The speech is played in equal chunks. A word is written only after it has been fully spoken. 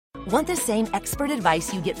Want the same expert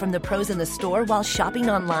advice you get from the pros in the store while shopping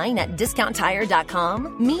online at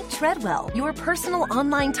DiscountTire.com? Meet Treadwell, your personal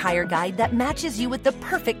online tire guide that matches you with the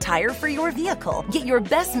perfect tire for your vehicle. Get your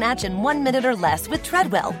best match in 1 minute or less with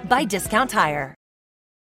Treadwell by Discount Tire.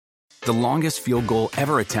 The longest field goal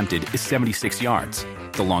ever attempted is 76 yards.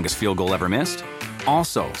 The longest field goal ever missed?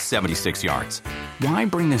 Also 76 yards. Why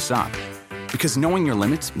bring this up? Because knowing your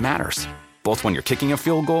limits matters, both when you're kicking a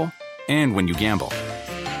field goal and when you gamble.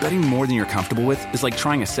 Betting more than you're comfortable with is like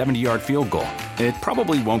trying a 70-yard field goal. It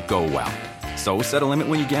probably won't go well. So set a limit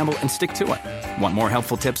when you gamble and stick to it. Want more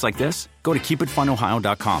helpful tips like this? Go to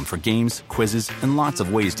keepitfunohio.com for games, quizzes, and lots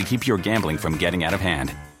of ways to keep your gambling from getting out of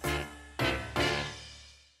hand.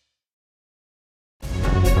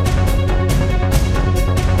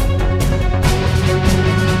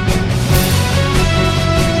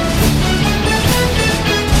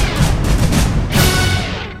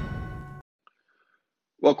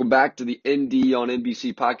 Welcome back to the ND on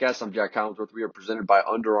NBC podcast. I'm Jack Collinsworth. We are presented by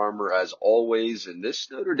Under Armour as always, and this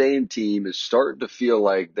Notre Dame team is starting to feel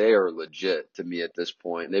like they are legit to me at this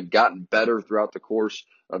point. They've gotten better throughout the course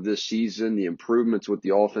of this season. The improvements with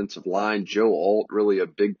the offensive line, Joe Alt really a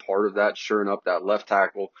big part of that, shoring up that left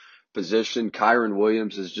tackle position. Kyron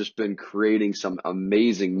Williams has just been creating some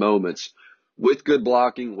amazing moments with good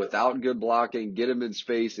blocking, without good blocking, get him in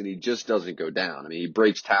space, and he just doesn't go down. I mean, he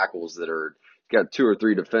breaks tackles that are got 2 or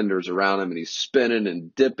 3 defenders around him, and he's spinning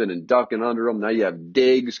and dipping and ducking under them. Now you have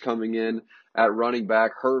Diggs coming in at running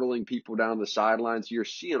back, hurdling people down the sidelines. You're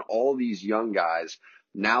seeing all these young guys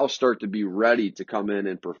now start to be ready to come in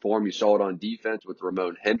and perform. You saw it on defense with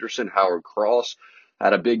Ramon Henderson. Howard Cross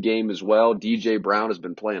had a big game as well. DJ Brown has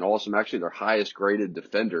been playing awesome. Actually, their highest graded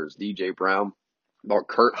defenders, DJ Brown. About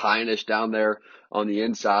Kurt Heinisch down there on the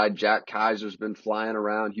inside. Jack Kaiser's been flying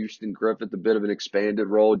around. Houston Griffith, a bit of an expanded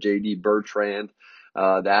role. J.D. Bertrand. The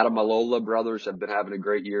Adamalola brothers have been having a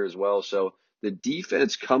great year as well. So the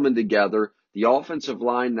defense coming together. The offensive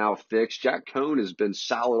line now fixed. Jack Cohn has been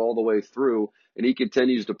solid all the way through, and he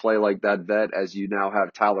continues to play like that vet as you now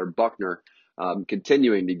have Tyler Buckner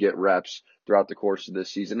continuing to get reps throughout the course of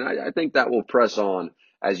this season. I think that will press on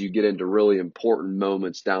as you get into really important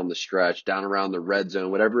moments down the stretch, down around the red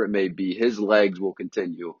zone, whatever it may be. His legs will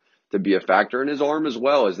continue to be a factor, and his arm as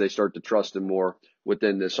well, as they start to trust him more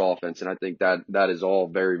within this offense. And I think that is all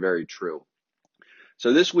very, very true.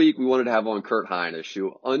 So this week we wanted to have on Kurt Heinisch,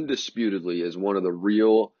 who undisputedly is one of the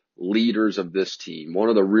real leaders of this team, one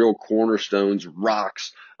of the real cornerstones,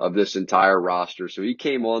 rocks of this entire roster. So he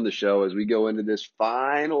came on the show as we go into this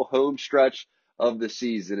final home stretch of the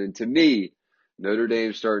season. And to me, Notre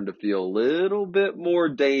Dame's starting to feel a little bit more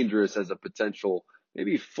dangerous as a potential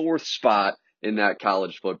maybe 4th spot in that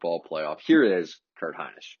college football playoff. Here is Kurt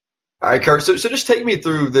Heinisch. All right, Kurt, so just take me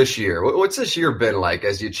through this year. What's this year been like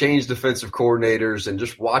as you change defensive coordinators and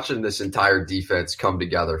just watching this entire defense come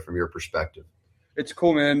together from your perspective? It's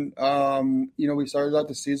cool, man. We started out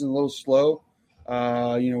the season a little slow.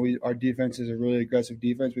 Our defense is a really aggressive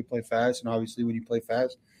defense. We play fast, and obviously when you play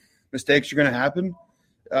fast, mistakes are going to happen.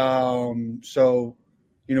 When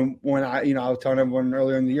I was telling everyone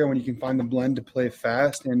earlier in the year, when you can find the blend to play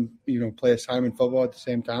fast and, play assignment football at the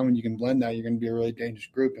same time, when you can blend that, you're going to be a really dangerous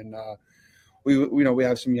group. And, we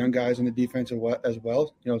have some young guys on the defense as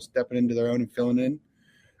well, stepping into their own and filling in.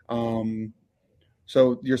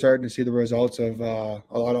 So you're starting to see the results of a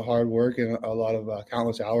lot of hard work and a lot of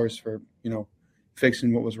countless hours for,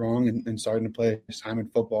 fixing what was wrong and starting to play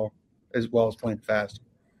assignment football as well as playing fast.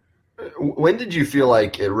 When did you feel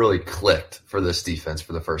like it really clicked for this defense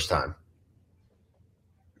for the first time?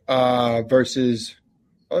 Versus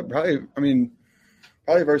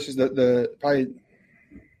versus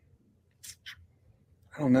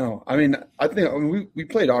I don't know. I think we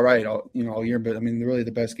played all right all year, but really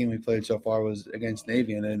the best game we played so far was against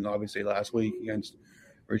Navy, and then obviously last week against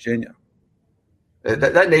Virginia.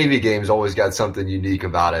 That Navy game's always got something unique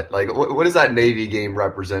about it. Like, what does that Navy game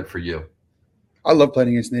represent for you? I love playing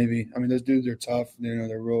against Navy. Those dudes are tough.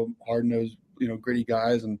 They're real hard-nosed, gritty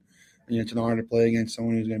guys, and it's an honor to play against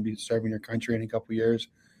someone who's going to be serving your country in a couple years.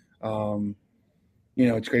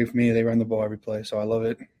 It's great for me. They run the ball every play, so I love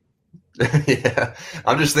it. Yeah,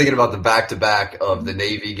 I'm just thinking about the back-to-back of the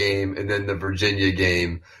Navy game and then the Virginia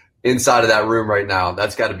game. Inside of that room right now,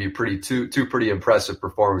 that's got to be two pretty impressive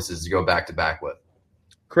performances to go back-to-back with.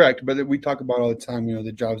 Correct, but we talk about all the time.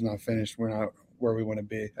 The job's not finished. We're not where we want to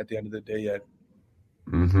be at the end of the day yet.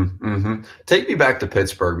 Take me back to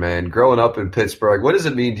Pittsburgh, man. Growing up in Pittsburgh, what does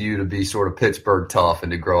it mean to you to be sort of Pittsburgh tough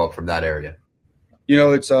and to grow up from that area?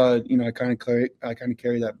 It's I kind of carry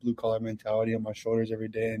that blue collar mentality on my shoulders every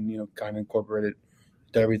day, and kind of incorporate it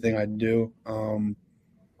to everything I do.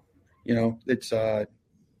 it's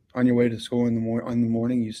on your way to school in the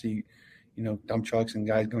morning, you see, dump trucks and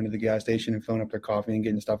guys going to the gas station and filling up their coffee and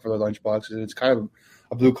getting stuff for their lunch boxes. It's kind of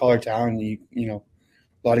a blue collar town. A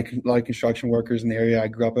lot of construction workers in the area I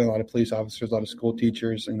grew up in, a lot of police officers, a lot of school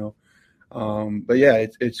teachers, But yeah,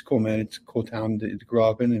 it's cool, man. It's a cool town to grow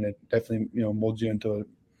up in, and it definitely, molds you into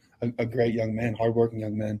a great young man, hardworking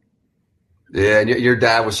young man. Yeah, and your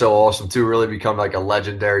dad was so awesome too. Really become like a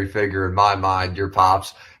legendary figure in my mind. Your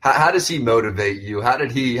pops. How does he motivate you?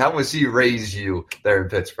 How was he raise you there in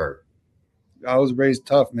Pittsburgh? I was raised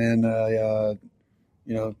tough, man.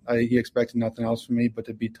 He expected nothing else from me but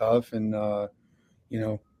to be tough and,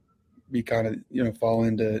 be kind of, fall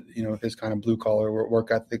into, his kind of blue collar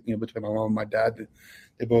work ethic, between my mom and my dad.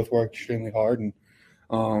 They both work extremely hard. And,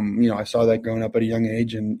 I saw that growing up at a young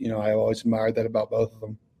age, and, I always admired that about both of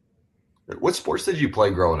them. What sports did you play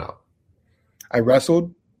growing up? I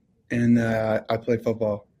wrestled and I played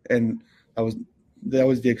football, and that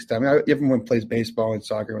was the extent. I mean, everyone plays baseball and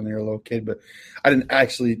soccer when they're a little kid, but I didn't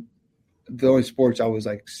actually. The only sports I was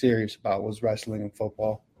like serious about was wrestling and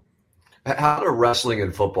football. How do wrestling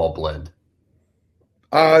and football blend?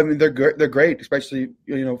 I mean, they're great, especially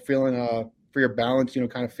feeling for your balance.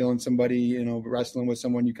 Kind of feeling somebody. Wrestling with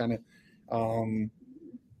someone, you kind of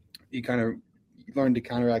learn to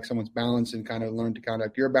counteract someone's balance and kind of learn to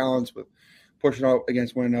counteract your balance with pushing out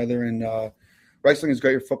against one another. And wrestling is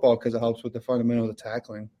great for football because it helps with the fundamentals of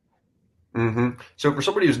tackling. Mm-hmm. So for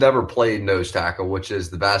somebody who's never played nose tackle, which is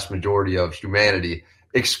the vast majority of humanity,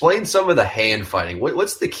 explain some of the hand fighting.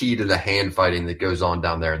 What's the key to the hand fighting that goes on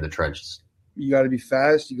down there in the trenches? You got to be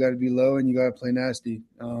fast, you got to be low, and you got to play nasty.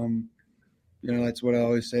 That's what I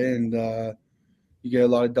always say. And you get a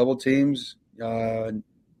lot of double teams. When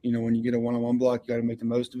you get a one-on-one block, you got to make the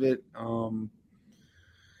most of it.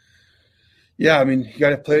 You got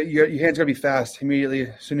to play. Your hands got to be fast immediately.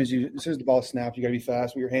 As soon as the ball snaps, you got to be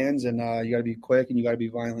fast with your hands, and you got to be quick, and you got to be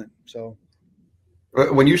violent. So,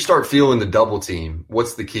 when you start feeling the double team,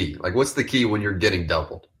 what's the key? Like, what's the key when you're getting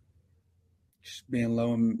doubled? Just being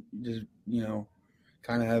low and just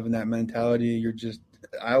kind of having that mentality.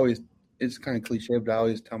 It's kind of cliche, but I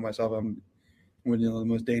always tell myself I'm the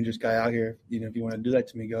most dangerous guy out here. If you want to do that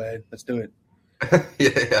to me, go ahead. Let's do it.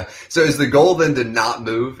 Yeah. So is the goal then to not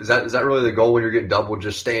move? Is that really the goal when you're getting doubled?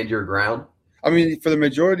 Just stand your ground? I mean, for the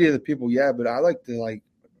majority of the people, yeah. But I like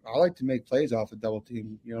to make plays off the double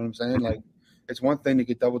team. You know what I'm saying? Like, it's one thing to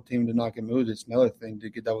get double teamed to not get moves. It's another thing to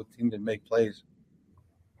get double teamed and make plays.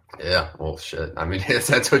 Yeah. Well, shit. I mean,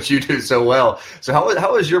 that's what you do so well. So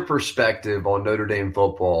how has your perspective on Notre Dame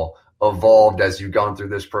football evolved as you've gone through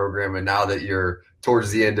this program and now that you're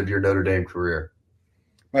towards the end of your Notre Dame career?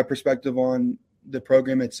 My perspective on the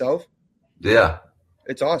program itself? Yeah.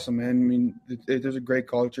 It's awesome, man. I mean, there's a great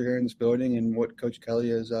culture here in this building, and what Coach Kelly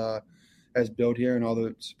has built here and all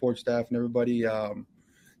the support staff and everybody.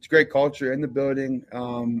 It's great culture in the building,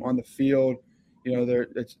 on the field.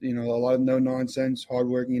 It's a lot of no-nonsense,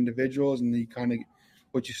 hardworking individuals, and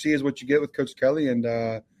what you see is what you get with Coach Kelly, and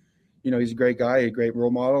he's a great guy, a great role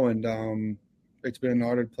model, and it's been an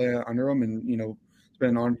honor to play under him, and it's been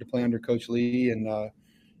an honor to play under Coach Lee and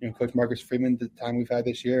Coach Marcus Freeman the time we've had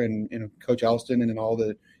this year, and Coach Alston, and then all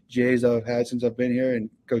the GAs I've had since I've been here, and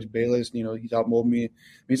Coach Bayless. He's helped mold me.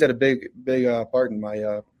 He's had a big part in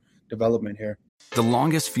my development here. The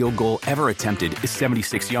longest field goal ever attempted is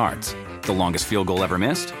 76 yards. The longest field goal ever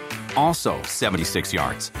missed? Also 76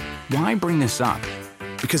 yards. Why bring this up?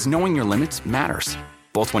 Because knowing your limits matters,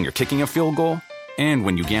 both when you're kicking a field goal and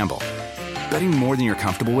when you gamble. Betting more than you're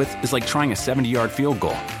comfortable with is like trying a 70-yard field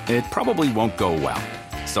goal. It probably won't go well.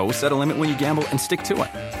 So set a limit when you gamble and stick to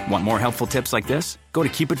it. Want more helpful tips like this? Go to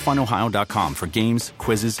keepitfunohio.com for games,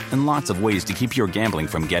 quizzes, and lots of ways to keep your gambling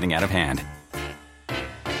from getting out of hand.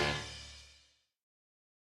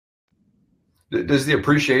 Does the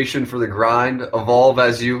appreciation for the grind evolve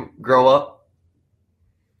as you grow up?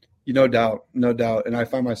 No doubt. And I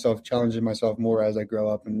find myself challenging myself more as I grow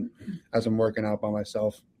up and as I'm working out by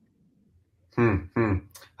myself.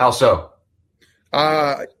 How so?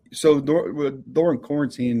 So during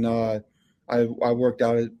quarantine, I worked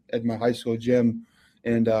out at my high school gym,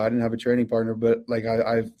 and I didn't have a training partner. But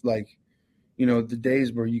I've the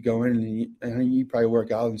days where you go in and you probably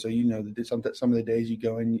work out, and so some of the days you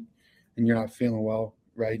go in and you're not feeling well,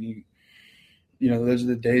 right? Those are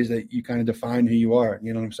the days that you kind of define who you are.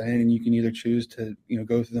 You know what I'm saying? And you can either choose to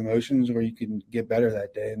go through the motions, or you can get better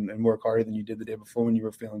that day and work harder than you did the day before when you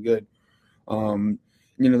were feeling good. I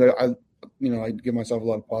give myself a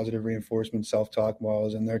lot of positive reinforcement, self-talk while I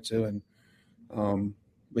was in there too. And,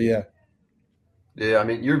 but yeah. Yeah, I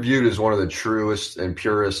mean, you're viewed as one of the truest and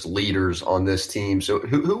purest leaders on this team. So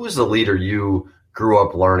who was the leader you grew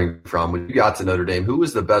up learning from when you got to Notre Dame? Who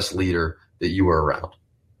was the best leader that you were around?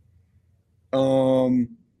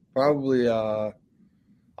 Probably I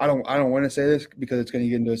don't want to say this because it's going to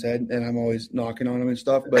get into his head, and I'm always knocking on him and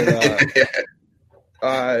stuff. But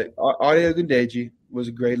Audie Ogundeji was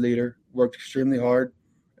a great leader. Worked extremely hard.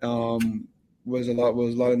 Was a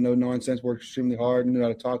lot of no nonsense. Worked extremely hard. Knew how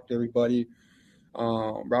to talk to everybody.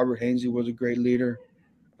 Robert Hainsey was a great leader.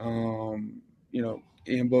 Ian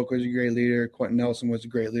Book was a great leader. Quentin Nelson was a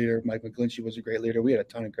great leader. Mike McGlinchey was a great leader. We had a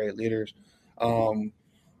ton of great leaders.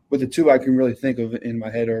 But the two I can really think of in my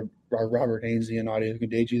head are Robert Hainsey and Audie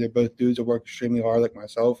Ogundeji. They're both dudes that work extremely hard like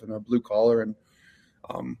myself and are blue collar and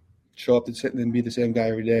show up and be the same guy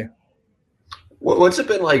every day. What's it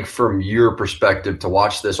been like from your perspective to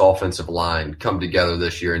watch this offensive line come together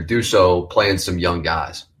this year and do so playing some young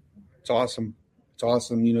guys? It's awesome. It's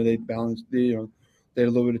awesome. They balanced. They had a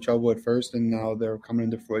little bit of trouble at first, and now they're coming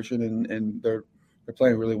into fruition, and they're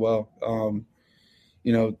playing really well.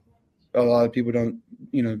 A lot of people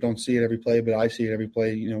don't see it every play, but I see it every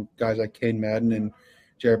play. Guys like Kane Madden and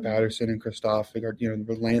Jared Patterson and Christoph,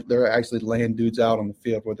 they're actually laying dudes out on the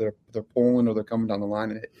field, whether they're pulling or they're coming down the line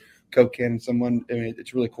and coke cannon someone. I mean,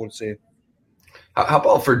 it's really cool to see. How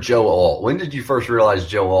about for Joe Alt? When did you first realize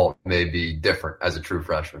Joe Alt may be different as a true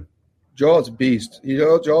freshman? Joe Alt's a beast.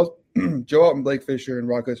 Joe Alt and Blake Fisher and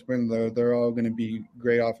Rocco Spindler, they're all going to be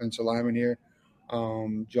great offensive linemen here.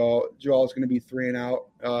 Joe Alt's going to be 3 and out.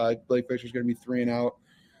 Blake Fisher's going to be 3 and out.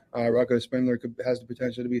 Rocco Spindler has the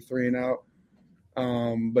potential to be 3 and out.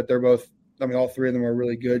 But they're both, all three of them are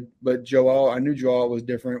really good. But Joe Alt, I knew Joe Alt was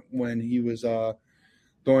different when he was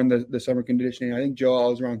during the summer conditioning. I think Joe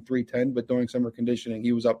Alt was around 310, but during summer conditioning,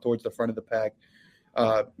 he was up towards the front of the pack,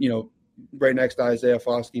 right next to Isaiah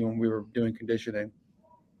Foskey when we were doing conditioning.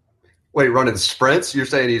 Wait, running sprints? You're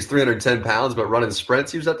saying he's 310 pounds, but running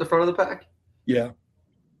sprints, he was at the front of the pack? Yeah.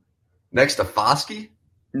 Next to Foskey?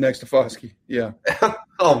 Next to Foskey, yeah.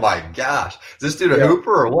 Oh, my gosh. Is this dude a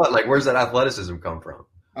hooper or what? Like, where's that athleticism come from?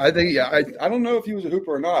 I think, I don't know if he was a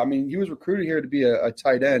hooper or not. I mean, he was recruited here to be a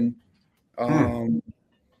tight end.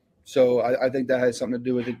 So I think that has something to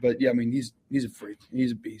do with it. But, yeah, I mean, he's a freak.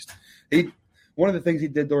 He's a beast. One of the things he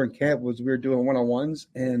did during camp was we were doing one-on-ones,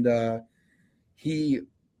 and he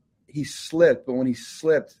slipped. But when he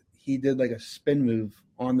slipped, he did, like, a spin move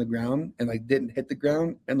on the ground and, like, didn't hit the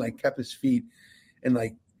ground and, like, kept his feet and,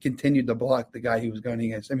 like, continued to block the guy he was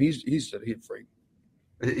gunning against. I mean, he's a freak.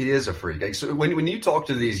 He is a freak. Like, so when you talk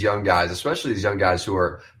to these young guys, especially these young guys who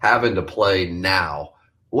are having to play now,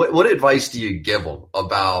 what advice do you give them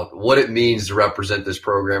about what it means to represent this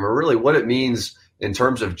program, or really what it means in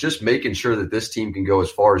terms of just making sure that this team can go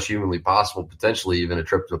as far as humanly possible, potentially even a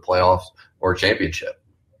trip to the playoffs or a championship?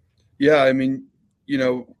 Yeah, I mean,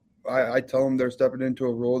 I tell them they're stepping into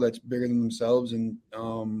a role that's bigger than themselves, and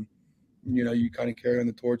you kind of carry on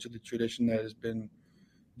the torch of the tradition that has been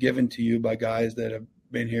given to you by guys that have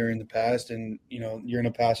been here in the past, and you're going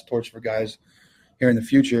to pass the torch for guys here in the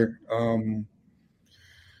future.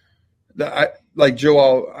 Like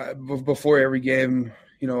Joel, before every game,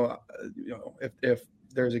 if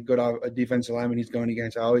there's a defensive lineman he's going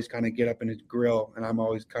against, I always kind of get up in his grill, and I'm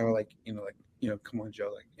always kind of like, come on,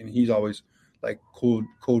 Joe, and he's always like cold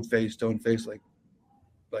face, stone face, like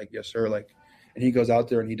yes sir, and he goes out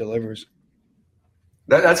there and he delivers.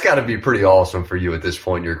 That's got to be pretty awesome for you at this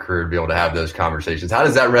point in your career to be able to have those conversations. How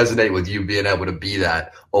does that resonate with you being able to be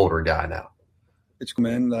that older guy now? It's cool,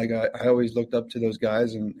 man. Like I always looked up to those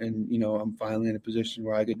guys, and I'm finally in a position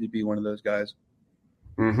where I get to be one of those guys.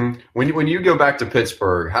 Mm-hmm. When you go back to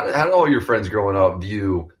Pittsburgh, how did all your friends growing up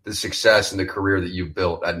view the success and the career that you've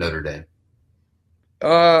built at Notre Dame?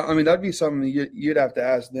 That'd be something you'd have to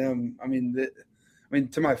ask them. I mean,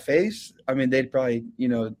 to my face, they'd probably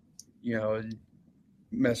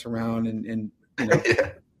mess around and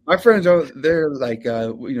Yeah. My friends they're like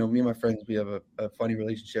me and my friends, we have a funny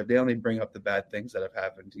relationship. They only bring up the bad things that have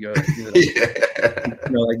happened.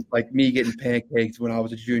 Like me getting pancaked when I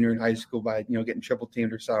was a junior in high school by getting triple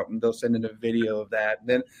teamed or something. They'll send in a video of that. And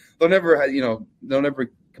then they'll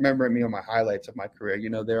never commemorate me on my highlights of my career.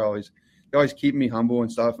 They always keep me humble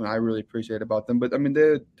and stuff, and I really appreciate about them. But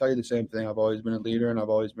they tell you the same thing. I've always been a leader, and I've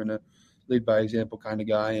always been a lead by example kind of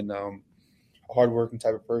guy, and a hardworking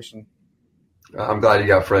type of person. I'm glad you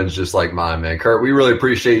got friends just like mine, man. Kurt, we really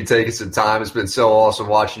appreciate you taking some time. It's been so awesome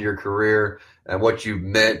watching your career and what you've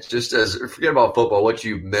meant, just as forget about football, what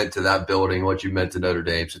you've meant to that building, what you meant to Notre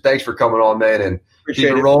Dame. So thanks for coming on, man, and keep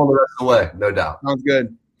it rolling the rest of the way, no doubt. Sounds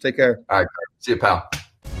good. Take care. All right, Kurt. See you, pal.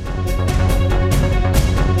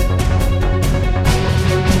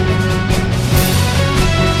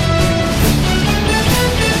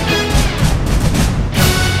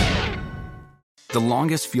 The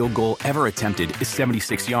longest field goal ever attempted is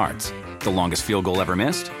 76 yards. The longest field goal ever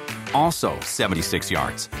missed? Also 76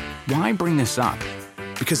 yards. Why bring this up?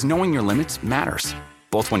 Because knowing your limits matters,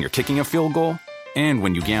 both when you're kicking a field goal and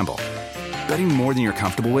when you gamble. Betting more than you're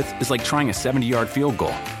comfortable with is like trying a 70-yard field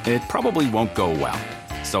goal. It probably won't go well.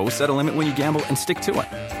 So set a limit when you gamble and stick to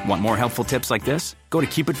it. Want more helpful tips like this? Go to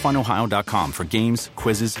keepitfunohio.com for games,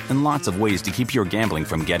 quizzes, and lots of ways to keep your gambling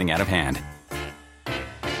from getting out of hand.